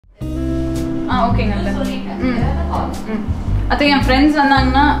okay. I think my friends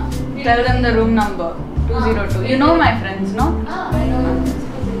vandanga tell them the room number 202. You know my friends, no? I know.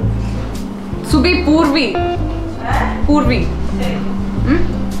 Subi Purvi. Purvi.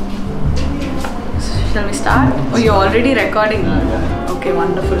 Shall we start? Oh, you're already recording. Okay,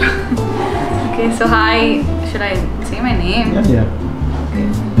 wonderful. Okay, so hi. Should I say my name? Yeah. Okay.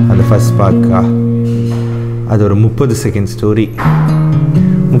 The first spark. That's a 30-second story.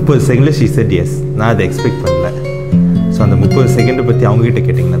 30 seconds she said yes. நான் அதை expect பண்ணல. So அந்த 30 செகண்டை பற்றி அவங்ககிட்ட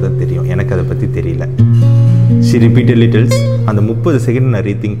கேட்டிங்கன்னா தான் தெரியும். எனக்கு அதை பற்றி தெரியல. She repeatedly tells அந்த 30 செகண்ட் நான்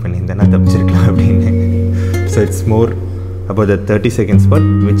ரீதிங்க் பண்ணியிருந்தேன் நான் தப்பிச்சிருக்கலாம் அப்படின்னு. So it's more about the 30 seconds part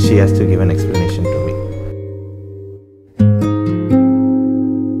which she has to give an explanation to me.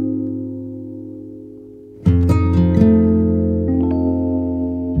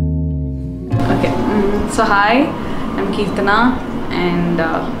 So hi, I'm Keerthana and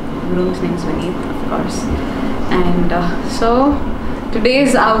groom's name is Vineth, of course. And so today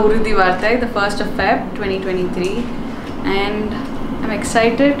is our Urdhi varthai, the 1st of Feb 2023, and I'm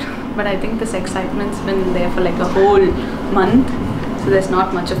excited, but I think this excitement's been there for like a whole month, so there's not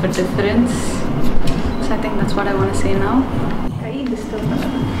much of a difference. So I think that's what I want to say now.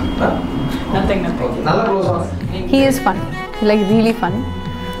 Nothing. He is fun, like really fun.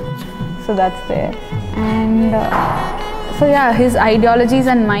 So that's there. And so yeah, his ideologies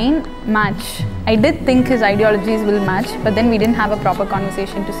and mine match. I did think his ideologies will match, but then we didn't have a proper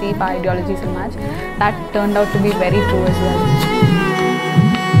conversation to see if our ideologies will match. That turned out to be very true as well.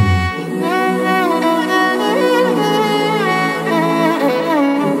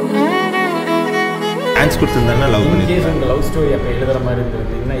 Chance கொடுத்திருந்தானா love பண்ணி case அந்த love story அப்ப எழுதுற மாதிரி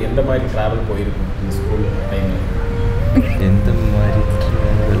இருந்ததுன்னா எந்த மாதிரி travel போயிருக்கும் school டைம்ல எந்த மாதிரி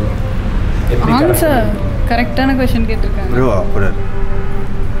travel? Answer கரெக்டான क्वेश्चन கேட்டிருக்காங்க bro அப்புறம்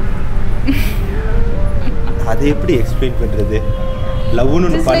அதை எப்படி எக்ஸ்பிளைன் பண்றது லவ்னு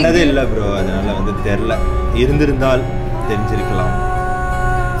ஒன்று பண்ணதே இல்லை ப்ரோ அதனால வந்து தெரியல இருந்திருந்தால் தெரிஞ்சிருக்கலாம்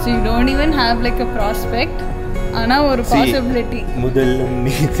so you don't even have like a prospect ஆனா ஒரு possibility முதல்ல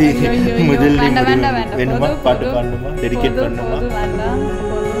நீ முதல்ல வேணுமா பாட்டு பாடணுமா டெடிகேட் பண்ணணுமா வேண்டாம்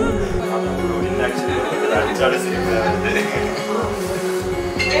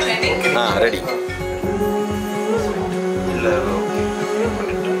ready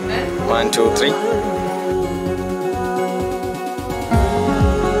 1 2 3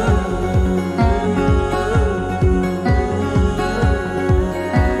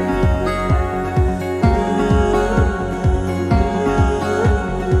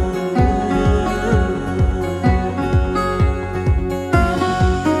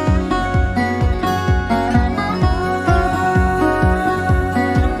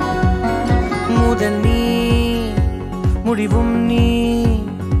 முடிவும் நீ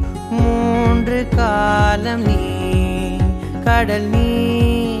மூன்று காலம் நீ கடல் நீ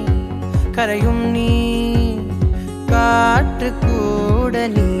கரையும் நீ காற்று கூட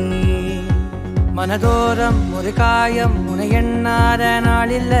நீ மனதோரம் ஒரு காயம் உன எண்ணாத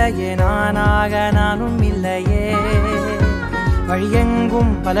நாள் இல்லையே நானாக நானும் இல்லையே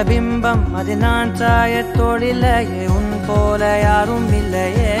வழியெங்கும் பல பிம்பம் அது நான் சாயத்தோடில்லையே உன் போல யாரும்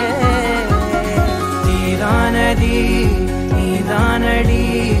இல்லையே நீதானடி நீதானடி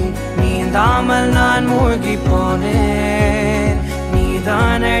நீந்தாமல் நான் மூழ்கி போனேன்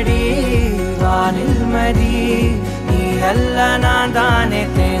நீதானடி வானில் மதி நீ அல்ல நான் தானே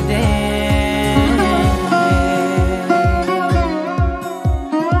தேர்ந்தேன்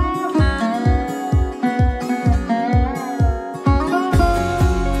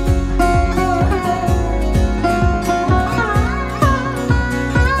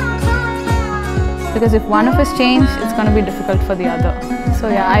because if one of us change, it's going to be difficult for the other. So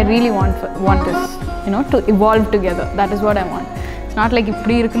yeah, I really want this, you know, to evolve together. That is what I want. It's not like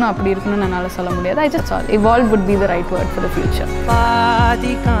இப்படி இருக்கணும் அப்படி இருக்கணும் என்னால சொல்ல முடியாது. I just thought evolve would be the right word for the future.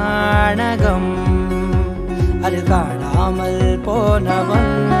 பாதி காணகம் அது காணாமல்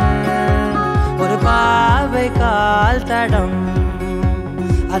போனவன் ஒரு பாவை கால் தடம்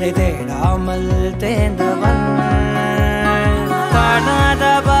அதை தேடாமல் தேர்ந்தவன் காணாத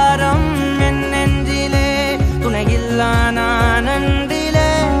பாரம்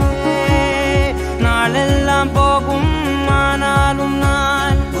நன்றிலே நாளெல்லாம் போகும் ஆனாலும்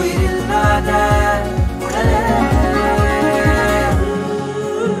நான் உயிரில்லாத உடலே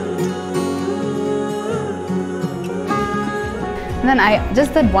And then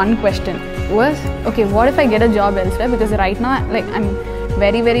just that one question was, okay, what if I get a job elsewhere? Because right now, like, I'm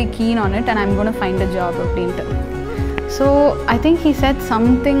very, very keen on it and I'm going to find a job of painter. So I think he said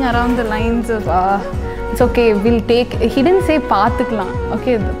something around the lines of, it's okay, we'll take, he didn't say paathukalam.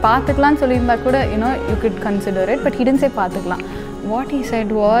 Okay, paathukalam solirundha kuda, you know, you could consider it, but he didn't say paathukalam. What he said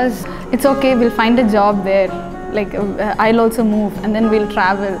was, it's okay, we'll find a job there, like I'll also move and then we'll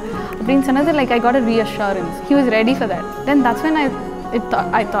travel. Brings another, like I got a reassurance. He was ready for that. Then that's when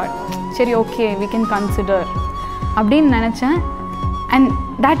I thought, seri, okay, we can consider. Abdin nanachen, and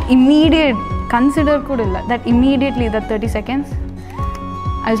that immediate consider kuda illa, that immediately, that 30 seconds,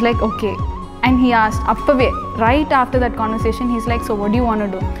 I was like, okay. And he asked, appave, right after that conversation, he's like, so what do you want to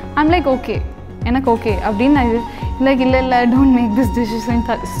do? I'm like, okay. Enak okay. Abdin I like, illa, don't make this decision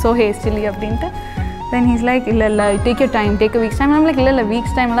so hastily. Abdinta. Then he's like, illa, take your time, take a week's time. I'm like, illa,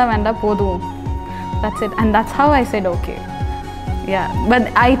 week's time la venda podu. That's it. And that's how I said okay. Yeah. But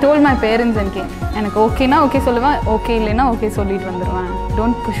I told my parents and came. And okay na, okay solluva, okay illena, okay sollit vanduruvan.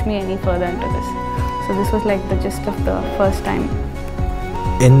 Don't push me any further into this. So this was like the gist of the first time.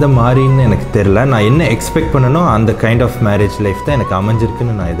 எந்த மாதிரின்னு எனக்கு தெரியல. நான் என்ன expect பண்ணனோ அந்த kind of marriage life தான் எனக்கு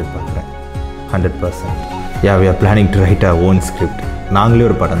அமைஞ்சிருக்குன்னு நான் எதிர்பார்க்குறேன். 100%. யா, we are planning to right our own script. நாங்களே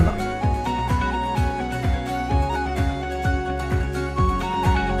ஒரு படம் தான்.